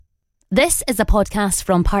This is a podcast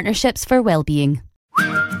from Partnerships for Wellbeing.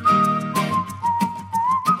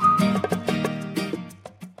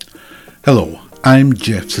 Hello, I'm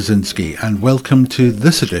Jeff Szynski and welcome to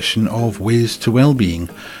this edition of Ways to Wellbeing,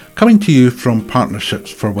 coming to you from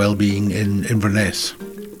Partnerships for Wellbeing in Inverness.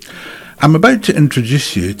 I'm about to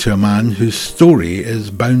introduce you to a man whose story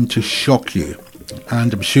is bound to shock you,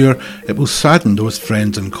 and I'm sure it will sadden those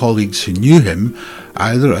friends and colleagues who knew him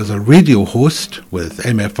either as a radio host with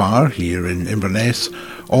MFR here in Inverness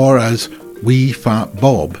or as Wee Fat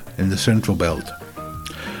Bob in the Central Belt.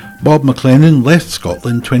 Bob MacLennan left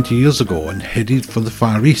Scotland 20 years ago and headed for the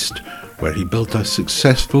Far East, where he built a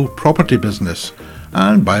successful property business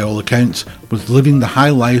and, by all accounts, was living the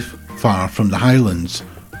high life far from the Highlands,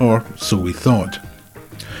 or so we thought.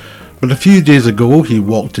 But a few days ago he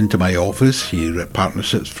walked into my office here at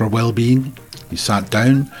Partnerships for Wellbeing. He sat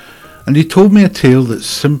down and he told me a tale that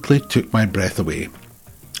simply took my breath away.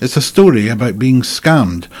 It's a story about being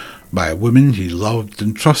scammed by a woman he loved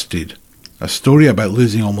and trusted. A story about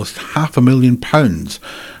losing almost £500,000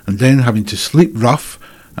 and then having to sleep rough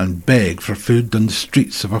and beg for food on the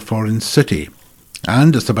streets of a foreign city.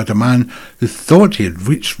 And it's about a man who thought he had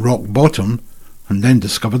reached rock bottom and then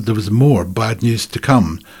discovered there was more bad news to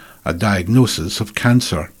come, a diagnosis of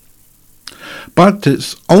cancer. But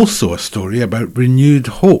it's also a story about renewed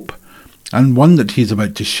hope, and one that he's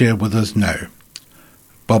about to share with us now.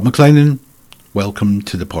 Bob MacLennan, welcome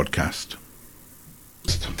to the podcast.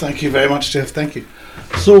 Thank you very much, Jeff. Thank you.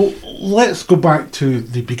 So let's go back to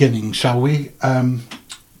the beginning, shall we?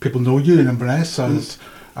 People know you in Inverness as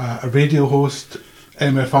a radio host,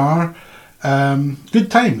 MFR. Good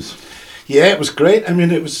times. Yeah, it was great. I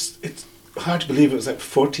mean, it's hard to believe it was like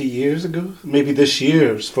 40 years ago. Maybe this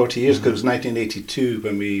year is 40 years ago. It was 1982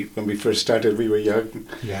 when we first started. We were young.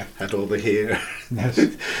 Yeah. Had all the hair. Yes.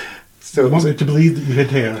 So you want me to believe that you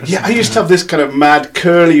had hair? Yeah, I used to have this kind of mad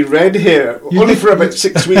curly red hair, only for about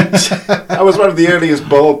 6 weeks. I was one of the earliest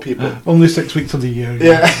bald people. Only 6 weeks of the year.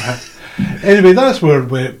 Yeah. Anyway, that's where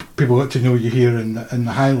people got to know you here in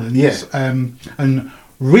the Highlands. Yeah. And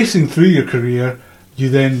racing through your career, you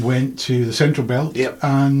then went to the Central Belt. Yep.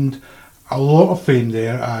 And a lot of fame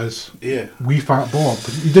there as Wee Fat Bob.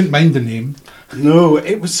 You didn't mind the name. No,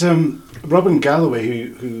 it was Robin Galloway,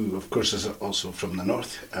 who of course is also from the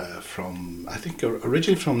north, I think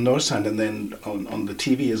originally from Northside and then on the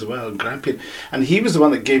TV as well, Grampian. And he was the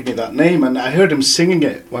one that gave me that name, and I heard him singing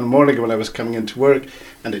it one morning when I was coming into work,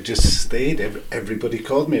 and it just stayed. Everybody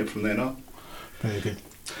called me it from then on. Very good.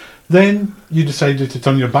 Then you decided to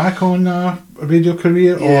turn your back on a radio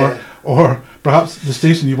career, or perhaps the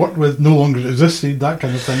station you worked with no longer existed, that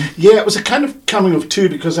kind of thing. Yeah, it was a kind of coming of two,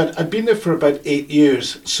 because I'd been there for about 8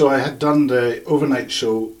 years. So I had done the overnight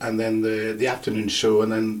show and then the afternoon show, and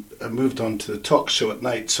then I moved on to the talk show at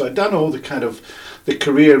night. So I'd done all the kind of the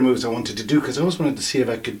career moves I wanted to do, because I always wanted to see if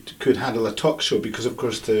I could handle a talk show, because of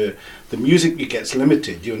course the music gets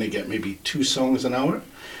limited. You only get maybe 2 songs an hour.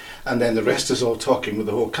 And then the rest is all talking with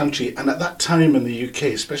the whole country. And at that time in the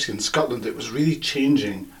UK, especially in Scotland, it was really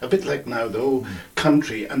changing, a bit like now, the whole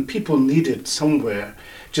country. And people needed somewhere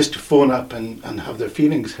just to phone up and have their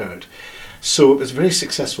feelings heard. So it was a very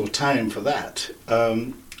successful time for that.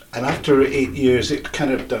 And after 8 years, it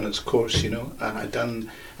kind of done its course, And I'd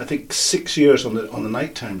done, I think, 6 years on the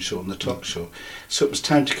nighttime show, on the talk show. So it was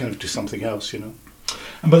time to kind of do something else, And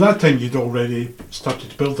by that time, you'd already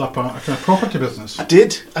started to build up a kind of property business. I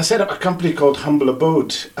did. I set up a company called Humble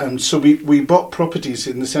Abode. And so we bought properties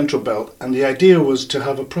in the Central Belt. And the idea was to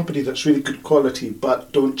have a property that's really good quality,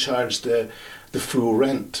 but don't charge the full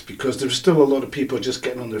rent, because there's still a lot of people just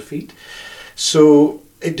getting on their feet. So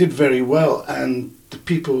it did very well. And the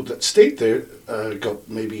people that stayed there got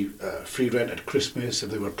maybe free rent at Christmas. If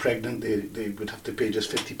they were pregnant, they would have to pay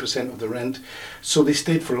just 50% of the rent. So they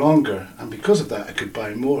stayed for longer, and because of that I could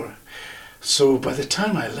buy more. So by the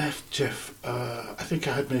time I left, Jeff, I think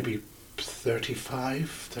I had maybe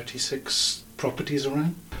 36 properties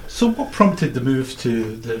around. So what prompted the move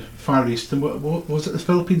to the Far East? And what was it, the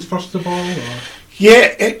Philippines first of all? Or?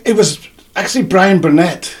 Yeah, it was actually Brian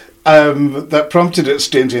Burnett. That prompted it,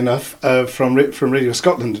 strangely enough, from Radio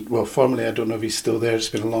Scotland. Well, formerly, I don't know if he's still there. It's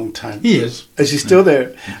been a long time. He is. Is he still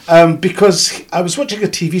there? Because I was watching a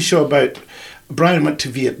TV show about Brian went to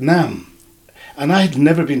Vietnam, and I had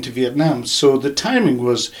never been to Vietnam. So the timing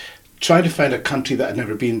was trying to find a country that I'd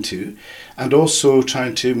never been to, and also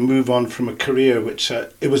trying to move on from a career which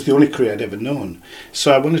it was the only career I'd ever known.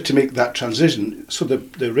 So I wanted to make that transition. So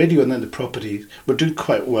the radio and then the property were doing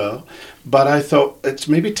quite well, but I thought it's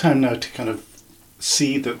maybe time now to kind of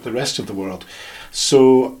see the rest of the world.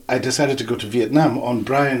 So I decided to go to Vietnam on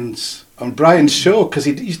Brian's on Brian's show, because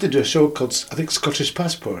he used to do a show called, I think, Scottish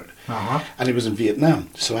Passport, and he was in Vietnam.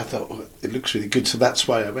 So I thought, well, it looks really good, so that's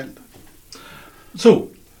why I went.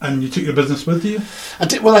 So, and you took your business with you? I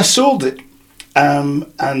did. Well, I sold it,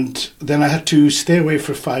 and then I had to stay away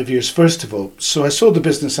for 5 years, first of all. So I sold the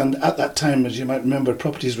business, and at that time, as you might remember,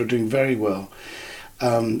 properties were doing very well.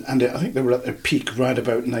 And I think they were at their peak right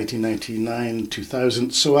about 1999,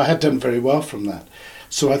 2000. So I had done very well from that.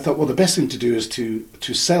 So I thought, well, the best thing to do is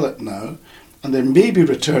to sell it now and then maybe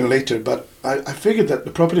return later. But I figured that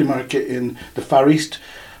the property market in the Far East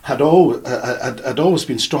had always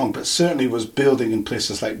been strong, but certainly was building in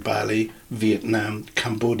places like Bali, Vietnam,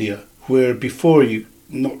 Cambodia, where before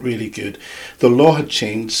not really good. The law had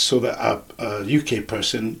changed so that a UK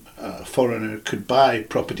person, a foreigner, could buy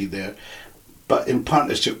property there, but in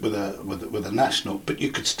partnership with a national, but you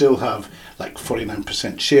could still have like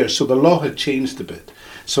 49% shares. So the law had changed a bit.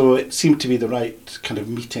 So it seemed to be the right kind of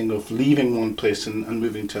meeting of leaving one place and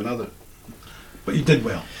moving to another. But you did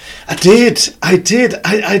well. I did.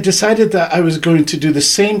 I decided that I was going to do the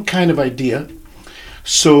same kind of idea.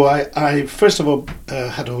 So I first of all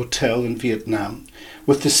had a hotel in Vietnam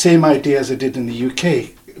with the same idea as I did in the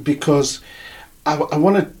UK, because I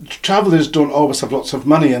wanted, travellers don't always have lots of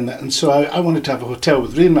money, and so I wanted to have a hotel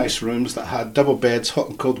with really nice rooms that had double beds, hot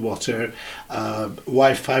and cold water,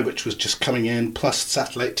 Wi-Fi, which was just coming in, plus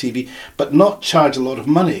satellite TV, but not charge a lot of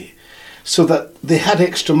money, so that they had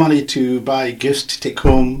extra money to buy gifts to take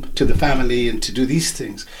home to the family and to do these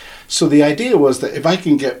things. So the idea was that if I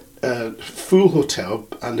can get a full hotel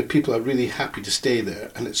and the people are really happy to stay there,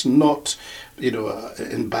 and it's not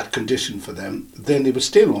in bad condition for them, then they would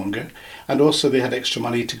stay longer, and also they had extra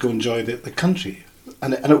money to go enjoy the country,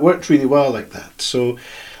 and it worked really well like that. So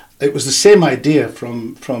it was the same idea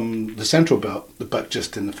from the Central Belt, but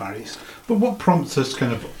just in the Far East. But what prompts this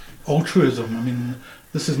kind of altruism? I mean,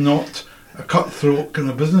 this is not a cutthroat kind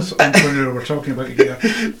of business entrepreneur we're talking about here.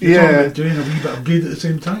 You're talking about doing a wee bit of good at the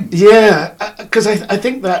same time. Yeah, because I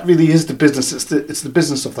think that really is the business. It's the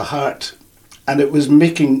business of the heart. And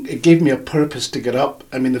it gave me a purpose to get up.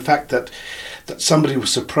 I mean, the fact that somebody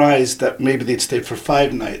was surprised that maybe they'd stayed for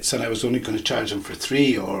 5 nights and I was only going to charge them for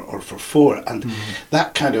 3 or for 4. And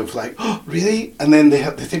that kind of like, oh, really? And then they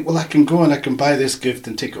think, well, I can go and I can buy this gift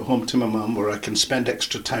and take it home to my mum, or I can spend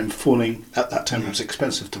extra time phoning. At that time, it was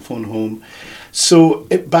expensive to phone home. So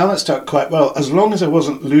it balanced out quite well. As long as I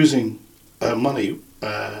wasn't losing money,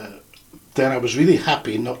 then I was really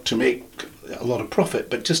happy not to make a lot of profit,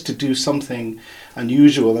 but just to do something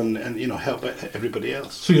unusual and help everybody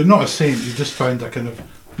else. So you're not a saint, you just found a kind of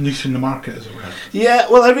niche in the market, as it were. Yeah,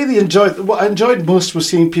 well, I really enjoyed, what I enjoyed most was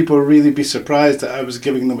seeing people really be surprised that I was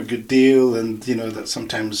giving them a good deal, and that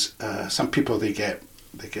sometimes some people they lose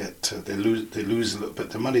a little bit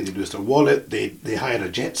of their money, they lose their wallet, they hire a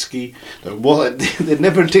jet ski, their wallet, they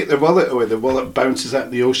never take their wallet away, their wallet bounces out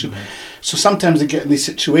in the ocean. So sometimes they get in these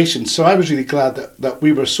situations. So I was really glad that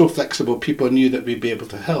we were so flexible, people knew that we'd be able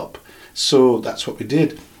to help. So that's what we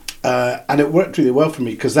did. And it worked really well for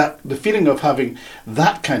me, because the feeling of having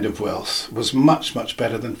that kind of wealth was much, much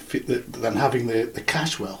better than having the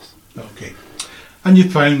cash wealth. Okay. And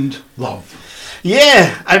you found love.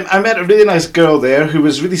 Yeah, I met a really nice girl there who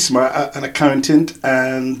was really smart, an accountant,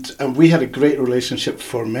 and we had a great relationship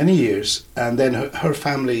for many years. And then her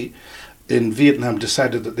family in Vietnam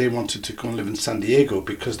decided that they wanted to go and live in San Diego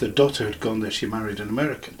because their daughter had gone there. She married an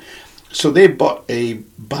American. So they bought a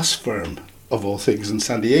bus firm, of all things, in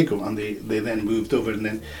San Diego, and they then moved over, and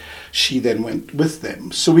then she then went with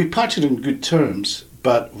them. So we parted on good terms,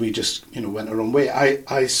 but we just went our own way.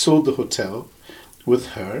 I sold the hotel with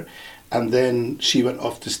her, and then she went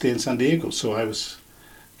off to stay in San Diego. So I was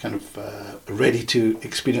kind of ready to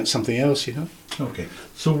experience something else, Okay.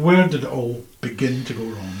 So where did it all begin to go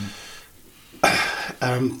wrong?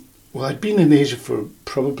 Well, I'd been in Asia for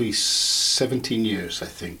probably 17 years, I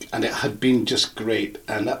think, and it had been just great.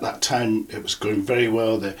 And at that time, it was going very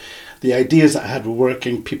well. The ideas that I had were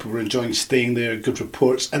working. People were enjoying staying there. Good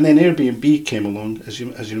reports. And then Airbnb came along, as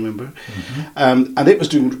you remember, and it was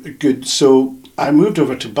doing good. So I moved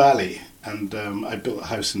over to Bali, and I built a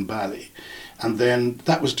house in Bali. And then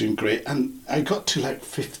that was doing great. And I got to like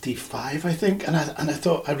 55, I think. And I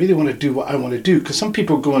thought, I really want to do what I want to do. Because some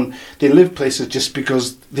people go and they live places just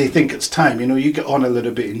because they think it's time. You get on a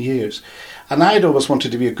little bit in years. And I'd always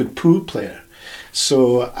wanted to be a good pool player.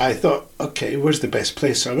 So I thought, okay, where's the best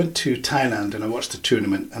place? So I went to Thailand and I watched the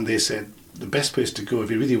tournament. And they said, the best place to go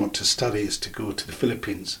if you really want to study is to go to the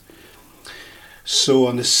Philippines. So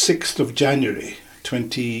on the 6th of January,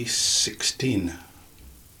 2016...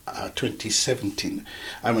 2017,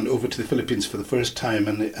 I went over to the Philippines for the first time,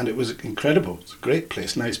 and it was incredible. It's a great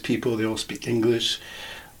place, nice people, they all speak English,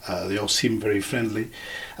 they all seem very friendly.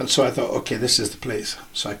 And so I thought, okay, this is the place.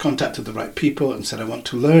 So I contacted the right people and said, I want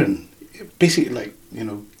to learn. Basically like,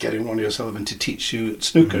 getting Ronnie O'Sullivan to teach you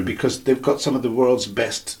snooker, because they've got some of the world's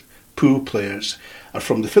best pool players are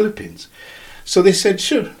from the Philippines. So they said,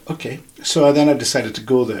 sure, okay. So then I decided to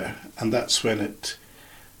go there, and that's when it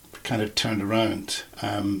kind of turned around.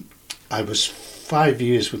 I was 5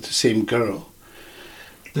 years with the same girl.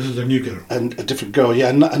 This is a new girl? And a different girl, yeah,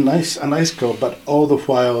 a nice girl, but all the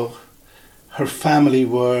while her family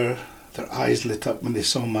their eyes lit up when they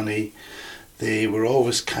saw money. They were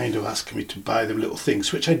always kind of asking me to buy them little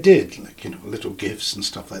things, which I did, like, little gifts and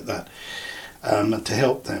stuff like that, and to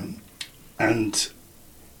help them. And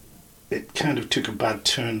it kind of took a bad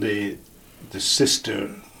turn. The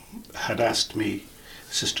sister had asked me,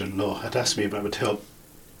 sister-in-law had asked me if I would help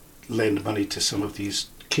lend money to some of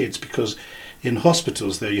these kids, because in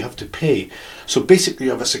hospitals there you have to pay. So basically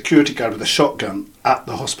you have a security guard with a shotgun at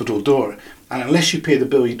the hospital door, and unless you pay the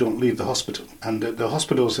bill you don't leave the hospital. And the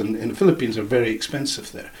hospitals in the Philippines are very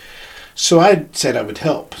expensive there. So I said I would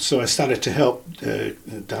help. So I started to help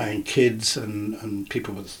dying kids and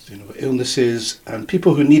people with illnesses, and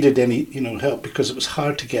people who needed any help, because it was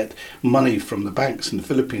hard to get money from the banks in the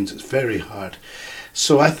Philippines. It's very hard.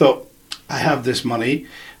 So I thought, I have this money,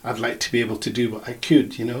 I'd like to be able to do what I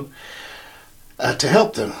could, to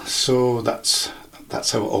help them. So that's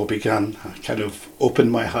how it all began. I kind of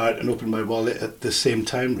opened my heart and opened my wallet at the same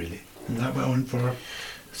time, really. And that went on for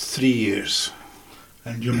 3 years.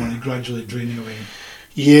 And your money gradually draining away?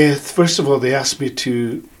 Yeah, first of all, they asked me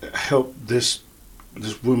to help this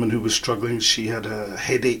woman who was struggling. She had a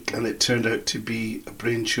headache, and it turned out to be a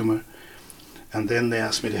brain tumour. And then they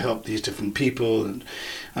asked me to help these different people.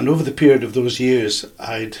 And over the period of those years,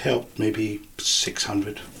 I'd helped maybe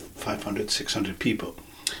 500, 600 people.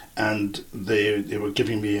 And they were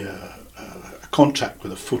giving me a contract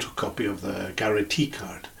with a photocopy of the guarantee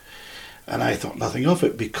card. And I thought nothing of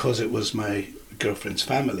it, because it was my girlfriend's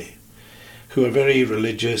family, who are very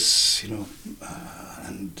religious,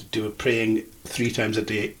 and they were praying 3 times a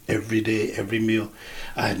day, every meal.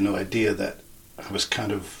 I had no idea that I was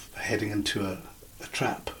kind of heading into a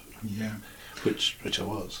trap. Yeah. Which I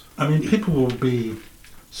was. I mean, people will be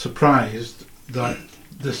surprised that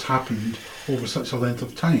this happened over such a length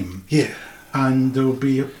of time. Yeah. And they'll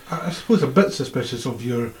be, I suppose, a bit suspicious of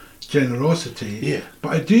your generosity. Yeah. But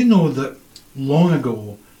I do know that long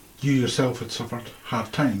ago you yourself had suffered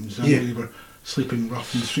hard times, and you were sleeping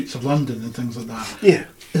rough in the streets of London and things like that. Yeah.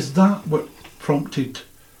 Is that what prompted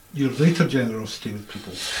your later generosity with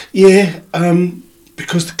people? Yeah,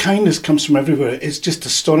 because the kindness comes from everywhere. It's just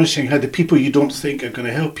astonishing how the people you don't think are going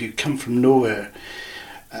to help you come from nowhere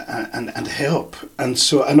and help. And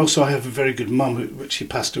also I have a very good mum, which she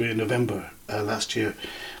passed away in November last year,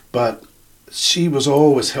 but she was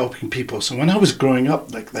always helping people. So when I was growing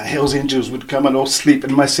up, like the Hells Angels would come and all sleep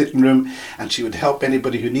in my sitting room, and she would help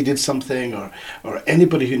anybody who needed something, or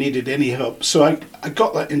anybody who needed any help. So I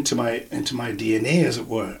got that into my DNA, as it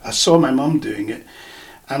were. I saw my mum doing it,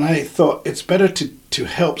 and I thought it's better to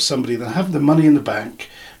help somebody than have the money in the bank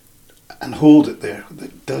and hold it there.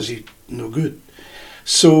 That does you no good.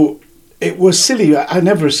 So it was silly. I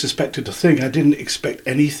never suspected a thing. I didn't expect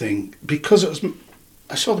anything, because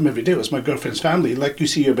I saw them every day. It was my girlfriend's family, like you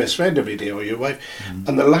see your best friend every day, or your wife.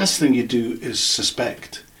 And the last thing you do is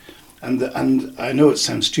suspect. And I know it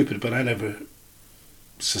sounds stupid, but I never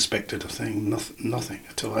suspected a thing, nothing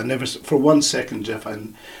at all. I never, for 1 second, Jeff, I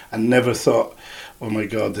never thought, oh my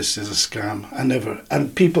God, this is a scam. I never.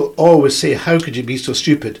 And people always say, how could you be so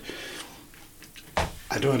stupid?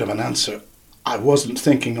 I don't have an answer. I wasn't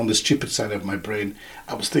thinking on the stupid side of my brain.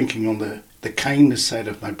 I was thinking on the kindness side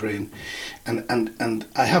of my brain. And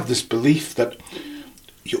I have this belief that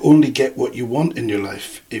you only get what you want in your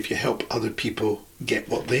life if you help other people get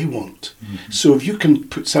what they want. Mm-hmm. So if you can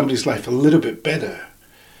put somebody's life a little bit better,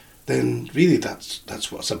 then really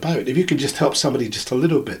that's what it's about. If you can just help somebody just a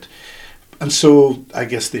little bit. And so I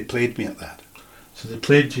guess they played me at that. So they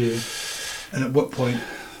played you, and at what point,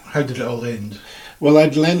 how did it all end? Well,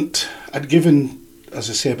 I'd given, as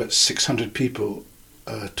I say, about 600 people,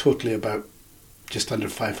 totally about just under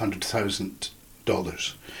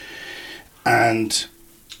 $500,000. And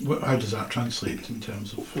how does that translate in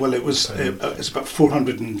terms of? Well, it's about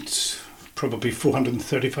probably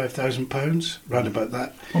 £435,000, round about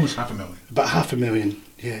that. Almost $500,000. About $500,000,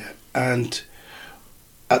 yeah. And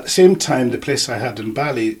at the same time, the place I had in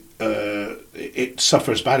Bali,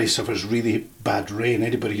 Bali suffers really bad rain.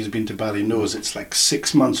 Anybody who's been to Bali knows it's like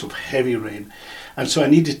 6 months of heavy rain. And so I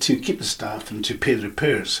needed to keep the staff and to pay the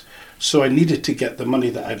repairs. So I needed to get the money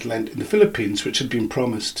that I'd lent in the Philippines, which had been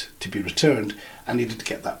promised to be returned. I needed to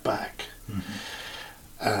get that back.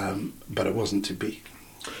 But it wasn't to be.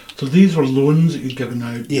 So these were loans that you'd given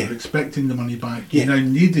out. Yeah. You were expecting the money back. Yeah. You now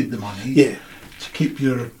needed the money Yeah. to keep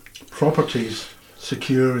your properties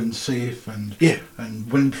secure and safe and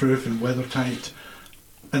windproof and weathertight,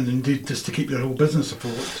 and indeed just to keep your whole business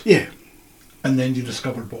afloat. Yeah. And then you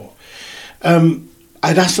discovered what?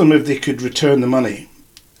 I'd asked them if they could return the money,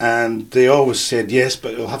 and they always said yes,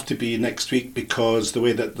 but it'll have to be next week because the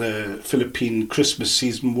way that the Philippine Christmas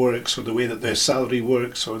season works, or the way that their salary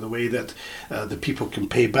works, or the way that the people can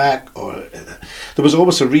pay back, or there was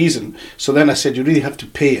always a reason. So then I said, you really have to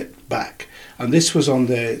pay it back. And this was on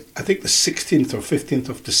the 16th or 15th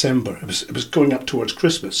of December. It was going up towards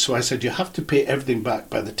Christmas. So I said, you have to pay everything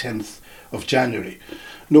back by the 10th of January.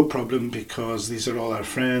 No problem, because these are all our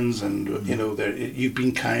friends, and you've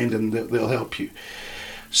been kind, and they'll help you.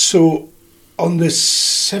 So on the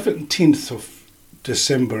 17th of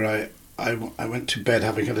December, I went to bed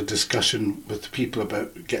having had a discussion with the people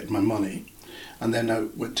about getting my money. And then I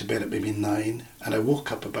went to bed at maybe 9, and I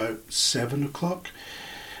woke up about 7 o'clock.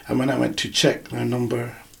 And when I went to check their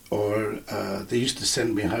number, or they used to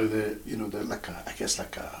send me how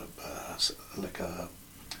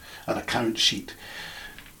an account sheet.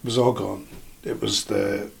 It was all gone. It was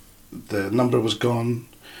the number was gone.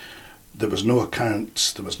 There was no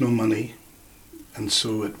accounts. There was no money, and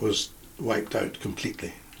so it was wiped out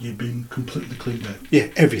completely. You'd been completely cleaned out. Yeah,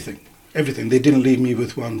 everything. They didn't leave me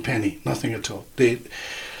with one penny, nothing at all. They'd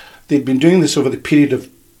been doing this over the period of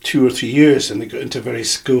 2 or 3 years, and they got into a very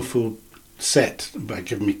skillful set by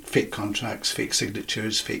giving me fake contracts, fake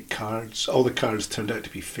signatures, fake cards. All the cards turned out to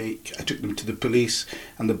be fake. I took them to the police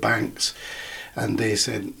and the banks, and they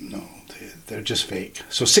said, no, they're just fake.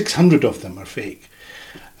 So 600 of them are fake.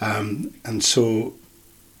 And so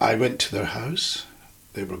I went to their house.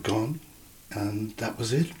 They were gone, and that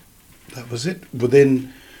was it.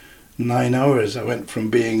 Within 9 hours, I went from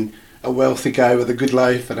being a wealthy guy with a good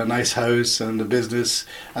life and a nice house and a business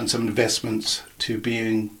and some investments to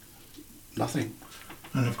being nothing.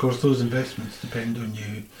 And of course those investments depend on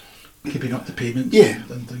you keeping up the payments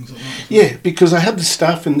and things like that. Yeah, because I had the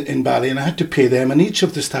staff in Bali, and I had to pay them, and each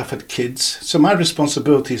of the staff had kids. So my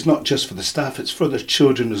responsibility is not just for the staff, it's for their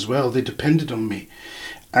children as well. They depended on me.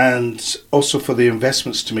 And also for the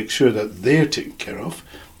investments to make sure that they're taken care of,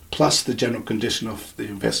 plus the general condition of the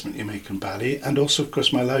investment you make in Bali, and also, of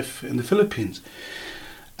course, my life in the Philippines.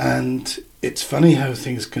 And it's funny how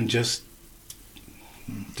things can just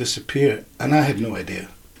disappear. And I had no idea.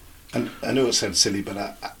 And I know it sounds silly, but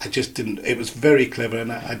I just didn't. It was very clever,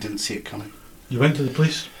 and I didn't see it coming. You went to the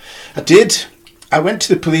police? I did. I went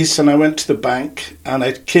to the police, and I went to the bank, and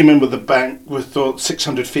I came in with the bank with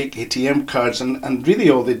 600 fake ATM cards, and really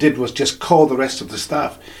all they did was just call the rest of the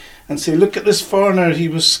staff and say, look at this foreigner, he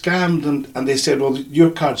was scammed. And they said, well, your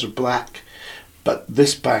cards are black, but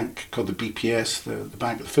this bank, called the BPS, the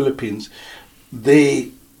Bank of the Philippines,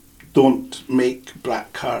 they don't make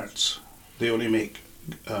black cards. They only make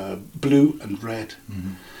blue and red.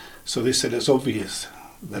 Mm-hmm. So they said it's obvious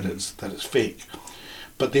that it's fake.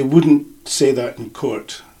 But they wouldn't say that in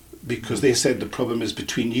court, because they said the problem is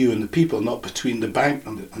between you and the people, not between the bank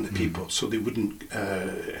and the people. So they wouldn't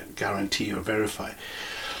guarantee or verify.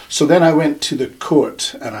 So then I went to the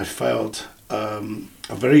court, and I filed a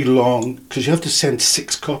very long, because you have to send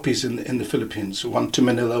 6 copies in the Philippines, one to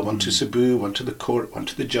Manila, one to Cebu, one to the court, one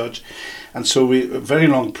to the judge. And so a very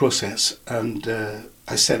long process, and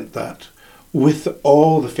I sent that with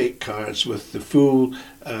all the fake cards, with the full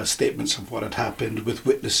statements of what had happened, with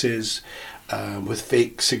witnesses, with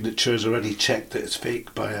fake signatures already checked that it's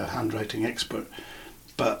fake by a handwriting expert.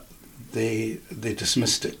 But they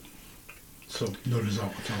dismissed it. So no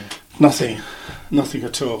result at all? Nothing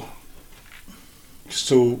at all.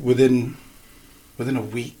 So within a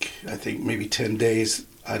week, I think maybe 10 days,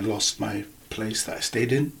 I lost my place that I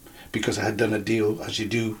stayed in, because I had done a deal, as you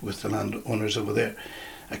do, with the landowners over there.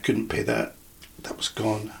 I couldn't pay that. That was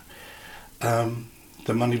gone.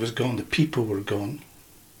 The money was gone. The people were gone.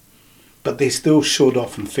 But they still showed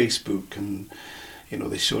off on Facebook, and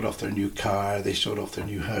they showed off their new car, they showed off their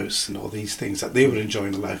new house, and all these things that they were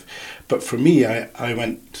enjoying life. But for me, I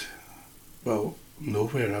went,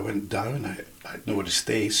 nowhere. I went down. I had nowhere to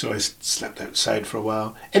stay, so I slept outside for a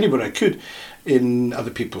while, anywhere I could, in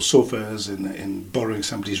other people's sofas, in borrowing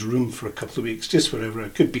somebody's room for a couple of weeks, just wherever I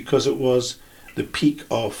could, because it was the peak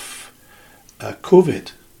of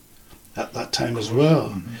COVID at that time as well.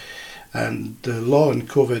 Mm-hmm. And the law in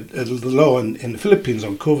the Philippines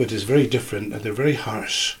on COVID is very different, and they're very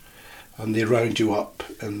harsh. And they round you up,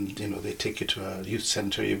 and they take you to a youth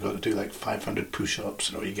centre. You've got to do like 500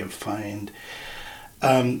 push-ups, or you get fined.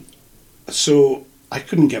 So I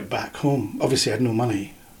couldn't get back home. Obviously, I had no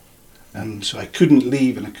money, and so I couldn't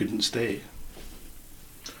leave and I couldn't stay.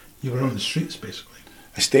 You were on the streets, basically.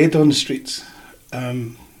 I stayed on the streets,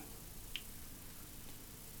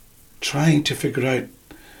 trying to figure out,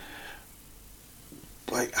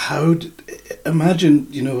 like, how did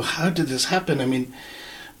this happen? I mean,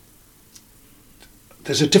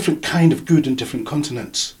 there's a different kind of good in different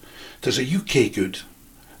continents. There's a UK good,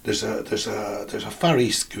 there's a Far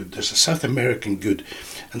East good, there's a South American good,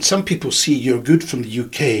 and some people see your good from the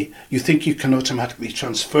UK. You think you can automatically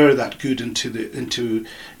transfer that good into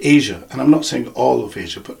Asia, and I'm not saying all of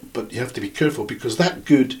Asia, but you have to be careful, because that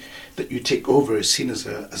good that you take over is seen as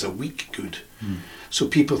a weak good. So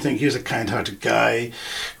people think, here's a kind-hearted guy,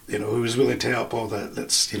 who is willing to help all that.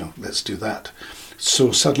 Let's do that.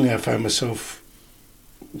 So suddenly I found myself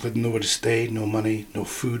with nowhere to stay, no money, no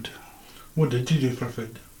food. What did you do for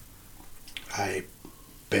food? I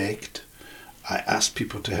begged. I asked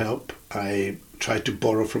people to help. I tried to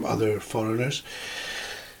borrow from other foreigners.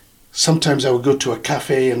 Sometimes I would go to a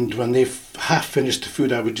cafe, and when they've half finished the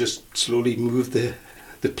food, I would just slowly move the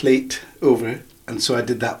plate over. And so I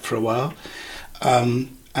did that for a while.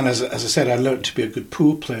 And as I said, I learned to be a good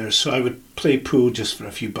pool player, so I would play pool just for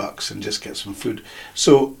a few bucks and just get some food.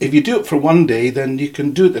 So if you do it for one day, then you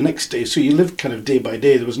can do it the next day. So you live kind of day by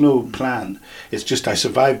day. There was no plan. It's just I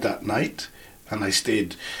survived that night, and I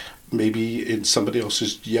stayed maybe in somebody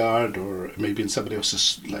else's yard, or maybe in somebody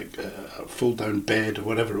else's fold-down bed, or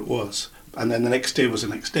whatever it was. And then the next day was the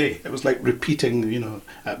next day. It was like repeating,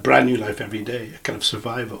 a brand new life every day, a kind of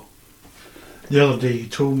survival. The other day you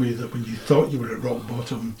told me that when you thought you were at rock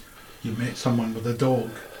bottom, you met someone with a dog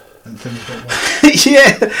and things got worse.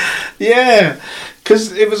 Yeah.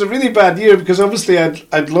 Because it was a really bad year, because obviously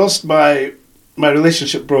I'd lost my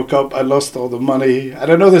relationship broke up, I lost all the money. And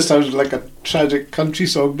I know this sounds like a tragic country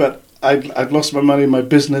song, but I'd lost my money, my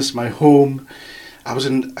business, my home. I was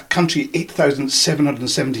in a country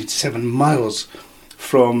 8,777 miles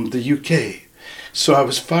from the UK. So I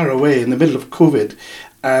was far away in the middle of COVID.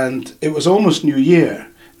 And it was almost New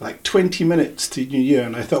Year, like 20 minutes to New Year,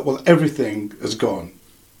 and I thought, well, everything is gone.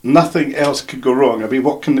 Nothing else could go wrong. I mean,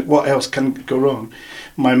 what else can go wrong?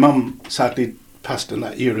 My mum sadly passed in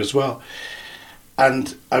that year as well.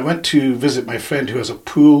 And I went to visit my friend who has a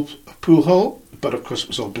pool hall, but of course it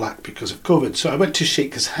was all black because of COVID. So I went to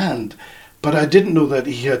shake his hand, but I didn't know that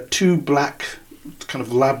he had two black kind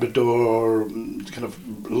of Labrador, kind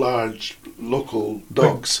of large local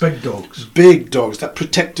dogs. Big dogs. Big dogs that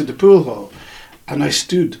protected the pool hall. And I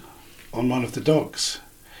stood on one of the dogs,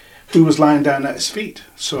 who was lying down at his feet.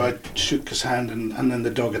 So I shook his hand, and then the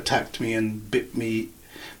dog attacked me and bit me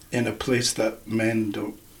in a place that men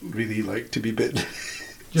don't really like to be bitten.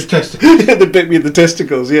 Your testicles? They bit me in the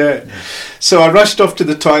testicles, yeah. So I rushed off to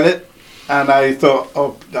the toilet, and I thought,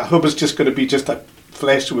 I hope it's just going to be just a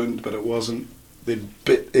flesh wound, but it wasn't. They'd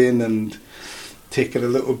bit in and taken a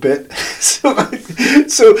little bit. So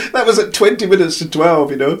that was at 20 minutes to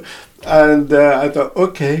 12, and I thought,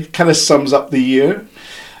 okay, kind of sums up the year.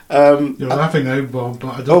 You're laughing now, Bob,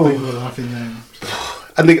 but I don't think we're laughing now. So.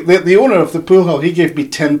 And the owner of the pool hall, he gave me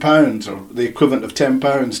 £10, or the equivalent of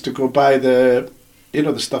 £10, to go buy the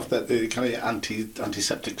stuff that the kind of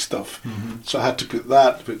antiseptic stuff. Mm-hmm. So I had to put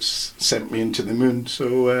that, which sent me into the moon.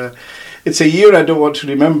 So it's a year I don't want to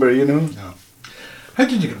remember, No. How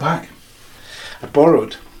did you get back? I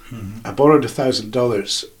borrowed. Mm-hmm. I borrowed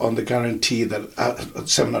 $1,000 on the guarantee that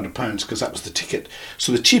 £700, because that was the ticket.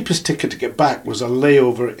 So the cheapest ticket to get back was a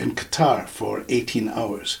layover in Qatar for 18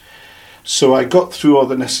 hours. So I got through all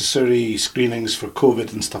the necessary screenings for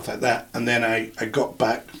COVID and stuff like that, and then I got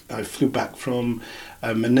back. I flew back from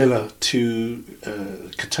Manila to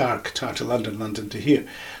Qatar to London, London to here.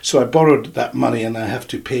 So I borrowed that money, and I have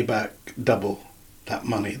to pay back double that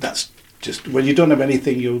money. That's just, when you don't have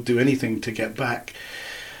anything, you'll do anything to get back.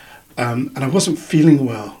 And I wasn't feeling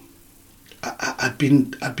well. I'd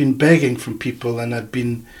been begging from people, and I'd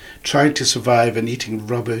been trying to survive and eating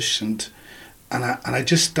rubbish, and I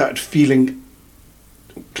just started feeling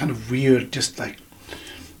kind of weird, just like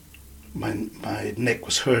my neck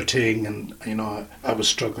was hurting, and I was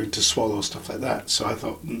struggling to swallow, stuff like that. So I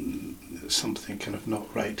thought there's something kind of not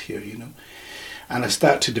right here, And I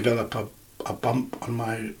started to develop a bump on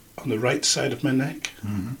the right side of my neck.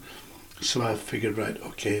 Mm-hmm. So I figured, right,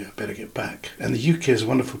 okay, I better get back. And the UK is a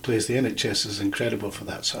wonderful place. The NHS is incredible for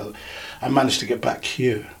that. So I managed to get back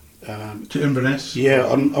here. To Inverness? Yeah,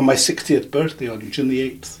 on my 60th birthday on June the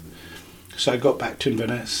 8th. So I got back to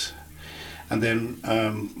Inverness. And then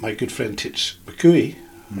my good friend Titch McCooey,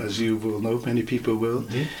 as you will know, many people will,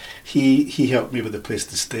 he helped me with a place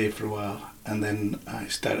to stay for a while. And then I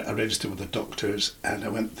registered with the doctors, and I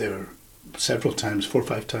went there several times, 4 or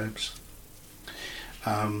 5 times.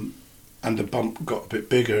 And the bump got a bit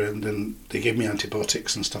bigger, and then they gave me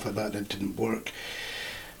antibiotics and stuff like that, and it didn't work.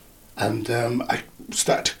 And I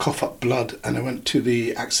started to cough up blood, and I went to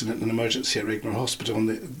the accident and emergency at Regner Hospital,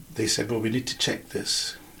 and they said, well, we need to check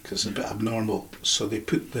this, because it's a bit abnormal. So they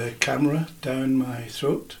put the camera down my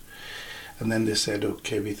throat, and then they said,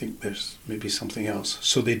 okay, we think there's maybe something else.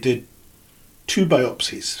 So they did 2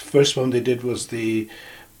 biopsies. First one they did was the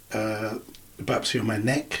biopsy on my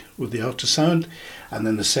neck with the ultrasound, and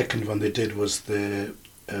then the second one they did was the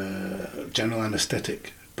general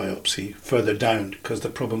anaesthetic biopsy further down, because the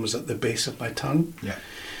problem was at the base of my tongue. Yeah.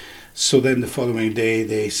 So then the following day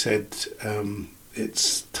they said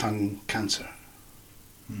it's tongue cancer.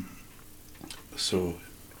 So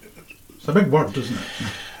it's a big word, isn't it?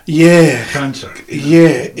 Yeah. Cancer.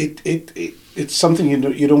 Yeah, it's something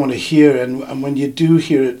you don't want to hear, and when you do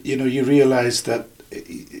hear it, you realise that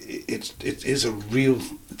it's a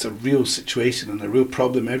real situation and a real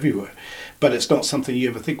problem everywhere. But it's not something you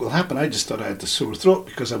ever think will happen. I just thought I had the sore throat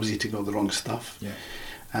because I was eating all the wrong stuff. Yeah.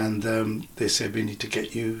 And they said, we need to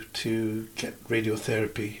get you to get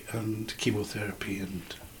radiotherapy and chemotherapy.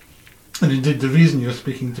 And indeed, the reason you're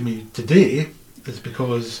speaking to me today is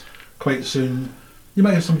because quite soon you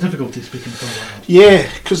might have some difficulty speaking for a while. Yeah,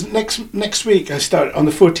 because next week I start on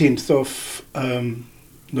the 14th of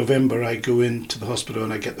November. I go into the hospital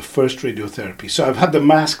and I get the first radiotherapy. So I've had the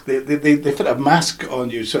mask. They fit a mask on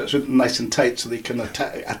you, so it's nice and tight, so they can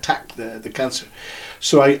attack the cancer.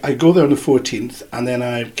 So I go there on the 14th, and then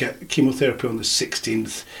I get chemotherapy on the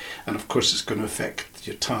 16th, and of course it's going to affect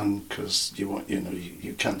your tongue because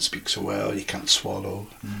you can't speak so well, you can't swallow,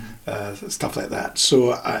 stuff like that.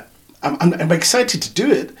 So I'm excited to do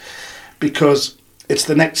it because it's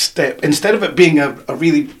the next step. Instead of it being a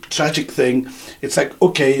really tragic thing, it's like,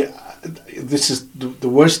 okay, this is the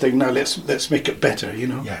worst thing. Now let's make it better.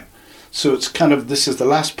 Yeah. So it's kind of, this is the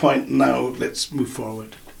last point. Now let's move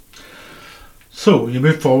forward. So you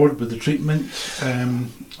move forward with the treatment.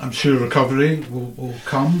 I'm sure recovery will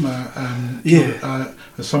come.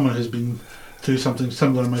 As someone who's been through something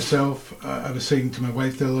similar myself, I was saying to my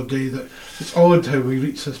wife the other day that it's odd how we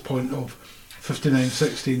reach this point of 59,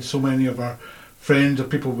 60, and so many of our friends or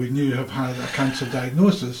people we knew have had a cancer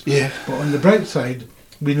diagnosis. Yeah. But on the bright side,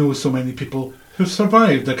 we know so many people who've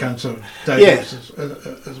survived a cancer diagnosis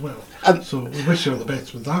as well. And so we wish you all the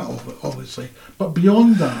best with that, obviously. But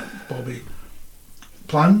beyond that, Bobby,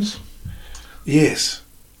 plans? Yes.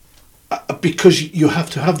 Because you have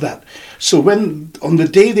to have that. So when, on the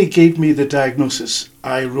day they gave me the diagnosis,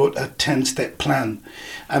 I wrote a 10-step plan.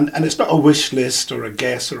 And it's not a wish list or a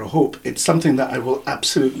guess or a hope. It's something that I will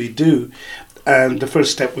absolutely do. And the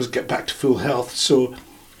first step was get back to full health. So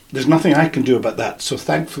there's nothing I can do about that. So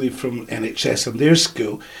thankfully from NHS and their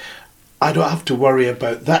school, I don't have to worry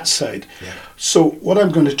about that side. Yeah. So what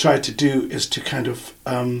I'm going to try to do is to kind of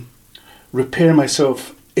repair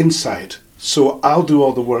myself inside. So I'll do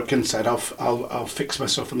all the work inside. I'll fix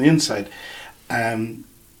myself on the inside, and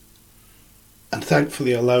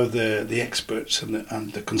thankfully allow the experts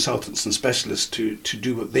and the consultants and specialists to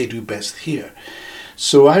do what they do best here.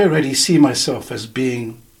 So I already see myself as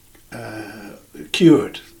being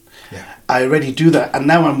cured. Yeah. I already do that, and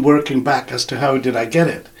now I'm working back as to how did I get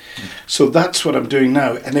it. So that's what I'm doing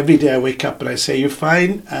now, and every day I wake up and I say, you're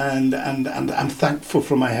fine, and I'm thankful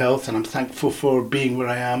for my health, and I'm thankful for being where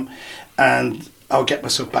I am, and I'll get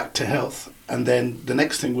myself back to health. And then the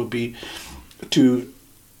next thing will be to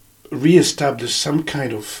re-establish some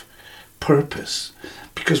kind of purpose,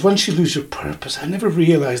 because once you lose your purpose, I never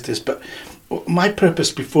realised this, but my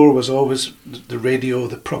purpose before was always the radio,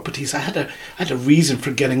 the properties. I had a reason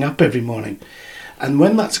for getting up every morning, and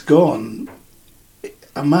when that's gone,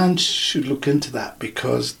 a man should look into that,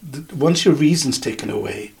 because once your reason's taken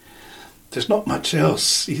away, there's not much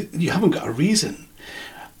else. You haven't got a reason.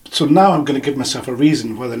 So now I'm going to give myself a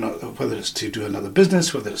reason, whether it's to do another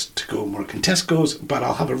business, whether it's to go work in Tesco's, but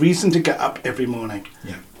I'll have a reason to get up every morning.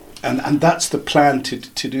 Yeah. And that's the plan to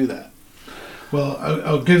do that. Well,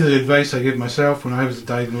 I'll give the advice I gave myself when I was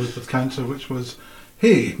diagnosed with cancer, which was,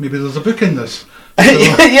 hey, maybe there's a book in this. So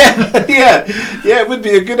yeah, it would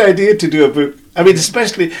be a good idea to do a book. I mean,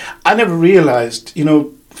 especially, I never realised,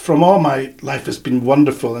 from all my life has been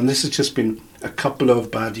wonderful, and this has just been a couple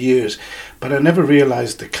of bad years, but I never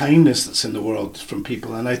realised the kindness that's in the world from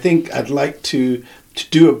people, and I think I'd like to to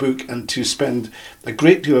do a book and to spend a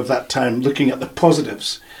great deal of that time looking at the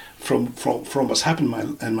positives from what's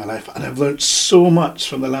happened in my life. And I've learned so much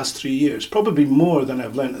from the last 3 years, probably more than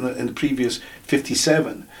I've learned in the previous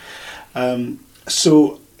 57.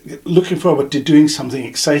 So looking forward to doing something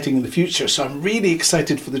exciting in the future. So I'm really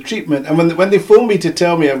excited for the treatment. And when they phone me to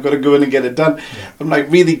tell me I've got to go in and get it done, I'm like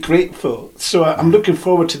really grateful. So I'm looking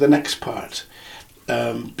forward to the next part,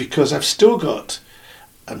 because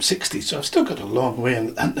I'm 60, so I've still got a long way.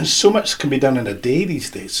 And there's so much can be done in a day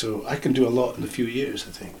these days. So I can do a lot in a few years,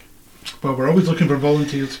 I think. Well, we're always looking for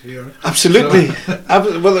volunteers here. Absolutely.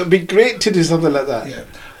 So. Well, it'd be great to do something like that. Yeah.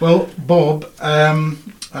 Well, Bob,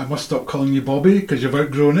 I must stop calling you Bobby because you've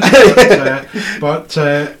outgrown it. But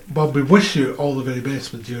Bob, we wish you all the very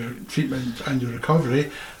best with your treatment and your recovery.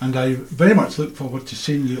 And I very much look forward to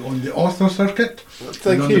seeing you on the author circuit,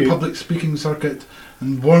 Thank and you. on the public speaking circuit,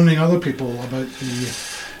 and warning other people about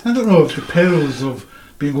I don't know if the perils of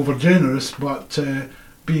being overgenerous, but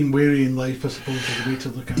being wary in life, I suppose, is the way to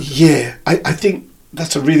look at it. Yeah, I think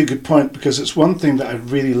that's a really good point, because it's one thing that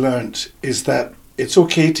I've really learnt is that it's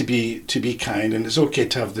okay to be kind, and it's okay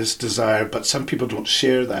to have this desire, but some people don't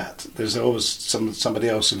share that. There's always somebody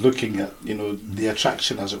else looking at, the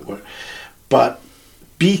attraction, as it were. But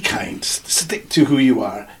be kind, stick to who you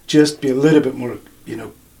are, just be a little bit more,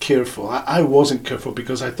 careful. I wasn't careful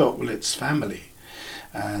because I thought, well, it's family.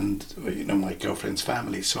 And, my girlfriend's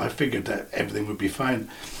family, so I figured that everything would be fine.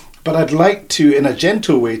 But I'd like to, in a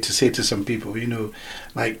gentle way, to say to some people, enjoy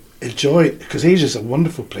it, because Asia's a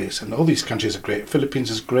wonderful place, and all these countries are great. Philippines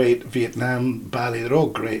is great, Vietnam, Bali, they're all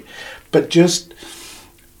great. But just,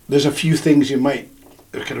 there's a few things you might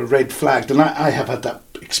kind of red flagged, and I have had that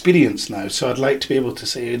experience now, so I'd like to be able to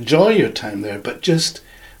say, enjoy your time there, but just,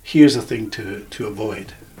 here's a thing to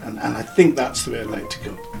avoid. And I think that's the way I'd like to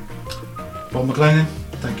go. Bob MacLennan,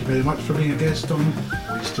 thank you very much for being a guest on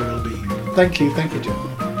Ways to Wellbeing. Thank you, John.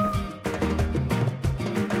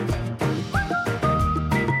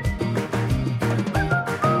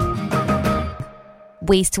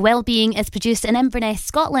 Ways to Wellbeing is produced in Inverness,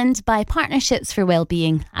 Scotland by Partnerships for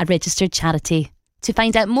Wellbeing, a registered charity. To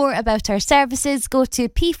find out more about our services, go to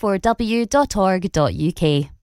p4w.org.uk.